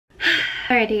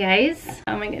Alrighty guys,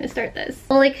 how am I gonna start this?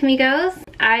 Hola Camigos,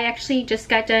 I actually just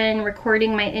got done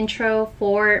recording my intro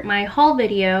for my haul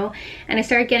video and I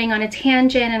started getting on a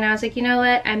tangent and I was like, you know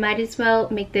what, I might as well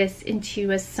make this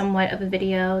into a somewhat of a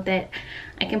video that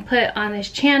I can put on this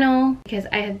channel because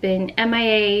I have been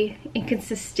MIA,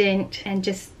 inconsistent, and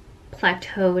just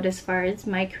plateaued as far as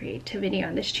my creativity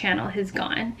on this channel has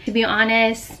gone. To be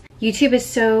honest, YouTube is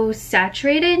so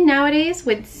saturated nowadays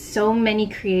with so many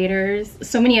creators,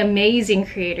 so many amazing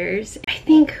creators. I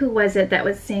think, who was it that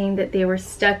was saying that they were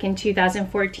stuck in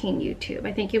 2014 YouTube?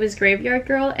 I think it was Graveyard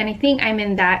Girl, and I think I'm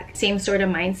in that same sort of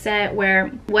mindset where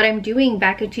what I'm doing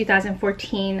back in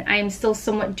 2014, I am still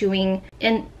somewhat doing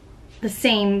in the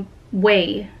same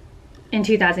way in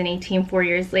 2018, 4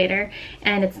 years later,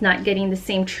 and it's not getting the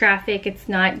same traffic, it's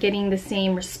not getting the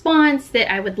same response that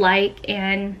I would like.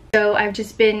 And so I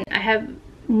have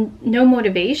no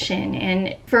motivation,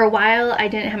 and for a while I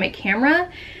didn't have my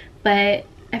camera, but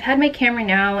I've had my camera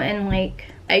now, and like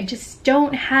I just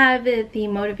don't have the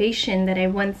motivation that I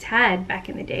once had back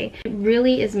in the day. It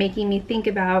really is making me think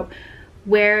about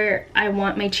where I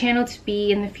want my channel to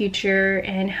be in the future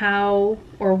and how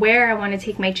or where I want to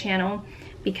take my channel,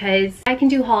 because I can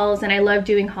do hauls and I love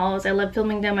doing hauls. I love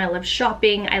filming them, I love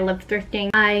shopping, I love thrifting,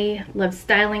 I love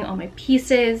styling all my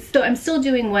pieces. So I'm still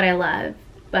doing what I love,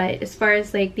 but as far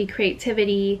as like the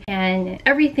creativity and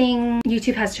everything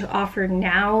YouTube has to offer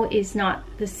now is not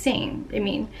the same. I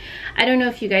mean, I don't know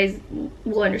if you guys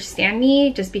will understand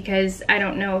me just because I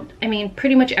don't know. I mean,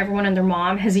 pretty much everyone and their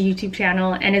mom has a YouTube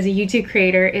channel and as a YouTube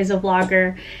creator is a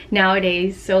vlogger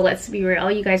nowadays. So let's be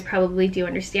real, you guys probably do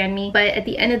understand me. But at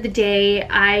the end of the day,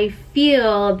 I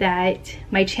feel that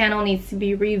my channel needs to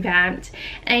be revamped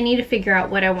and I need to figure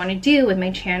out what I want to do with my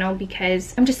channel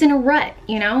because I'm just in a rut,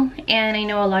 you know? And I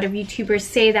know a lot of YouTubers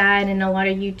say that and a lot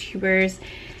of YouTubers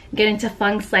get into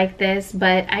funks like this,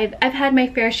 but I've had my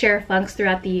fair share of funks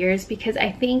throughout the years because I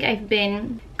think I've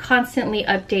been constantly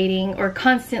updating or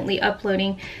constantly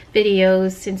uploading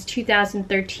videos since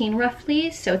 2013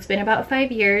 roughly, so it's been about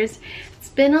 5 years. It's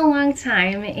been a long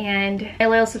time, and my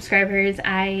loyal subscribers,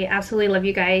 I absolutely love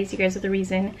you guys. You guys are the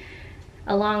reason,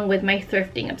 along with my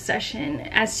thrifting obsession,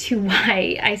 as to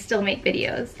why I still make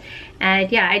videos. And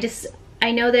yeah,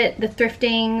 I know that the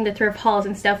thrifting, the thrift hauls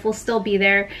and stuff will still be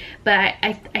there, but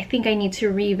I think I need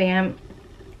to revamp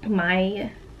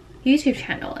my YouTube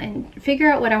channel and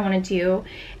figure out what I want to do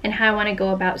and how I want to go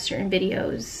about certain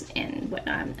videos and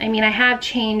whatnot. I mean, I have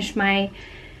changed my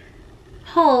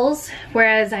hauls,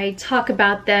 whereas I talk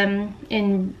about them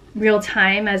in real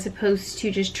time as opposed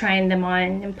to just trying them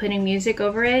on and putting music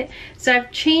over it. So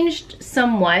I've changed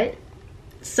somewhat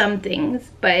some things,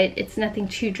 but it's nothing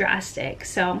too drastic.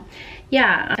 So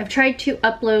yeah, I've tried to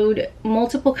upload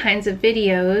multiple kinds of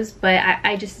videos, but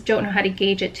I just don't know how to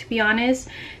gauge it, to be honest.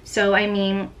 So I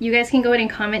mean, you guys can go ahead and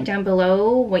comment down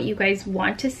below what you guys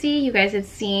want to see. You guys have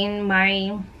seen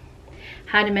my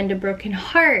How to Mend a Broken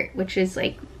Heart, which is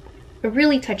like a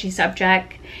really touchy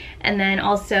subject, and then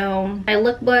also my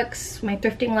lookbooks, my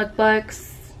thrifting lookbooks,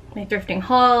 my thrifting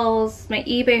hauls, my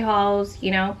eBay hauls, you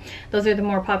know, those are the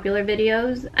more popular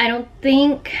videos. I don't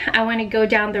think I want to go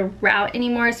down the route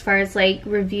anymore as far as like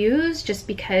reviews, just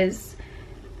because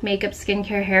makeup,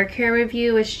 skincare, hair care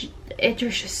review is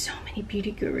there's just so many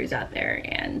beauty gurus out there,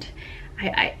 and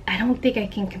I don't think I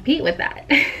can compete with that.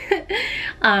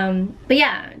 But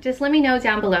yeah, just let me know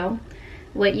down below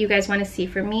what you guys want to see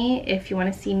from me, if you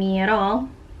want to see me at all.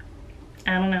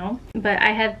 I don't know, but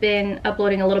I have been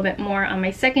uploading a little bit more on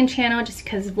my second channel just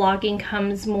because vlogging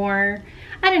comes more,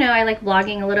 I don't know, I like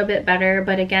vlogging a little bit better,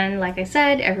 but again, like I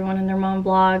said, everyone and their mom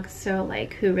vlogs, so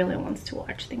like who really wants to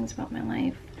watch things about my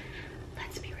life?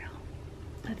 Let's be real,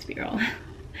 let's be real.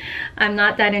 I'm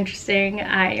not that interesting.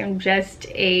 I am just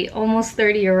a almost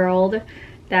 30-year-old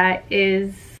that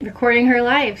is recording her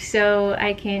life so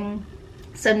I can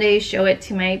someday show it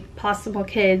to my possible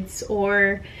kids,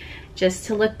 or just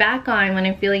to look back on when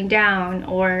I'm feeling down,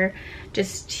 or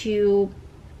just to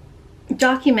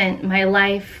document my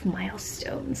life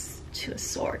milestones to a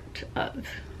sort of.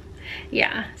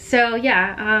 Yeah, so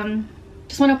yeah,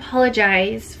 just want to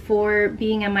apologize for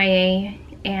being MIA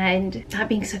and not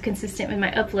being so consistent with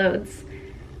my uploads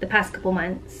the past couple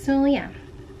months. So yeah,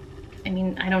 I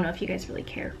mean, I don't know if you guys really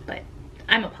care, but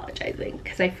I'm apologizing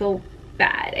because I feel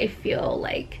bad. I feel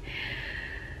like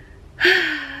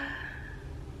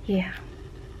yeah.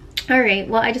 Alright,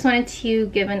 well, I just wanted to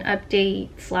give an update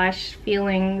slash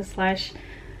feeling slash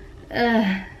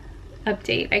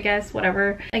update, I guess,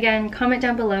 whatever. Again, comment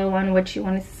down below on what you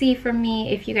want to see from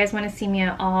me, if you guys want to see me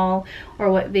at all,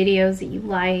 or what videos that you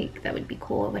like. That would be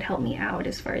cool. It would help me out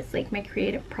as far as like my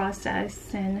creative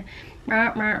process and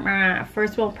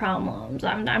first world problems.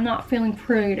 I'm not feeling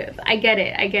creative. I get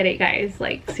it guys,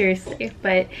 like seriously,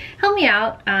 but help me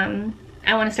out.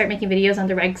 I want to start making videos on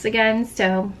the regs again,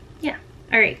 so yeah.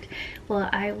 All right, well,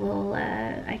 I will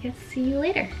I guess see you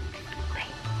later.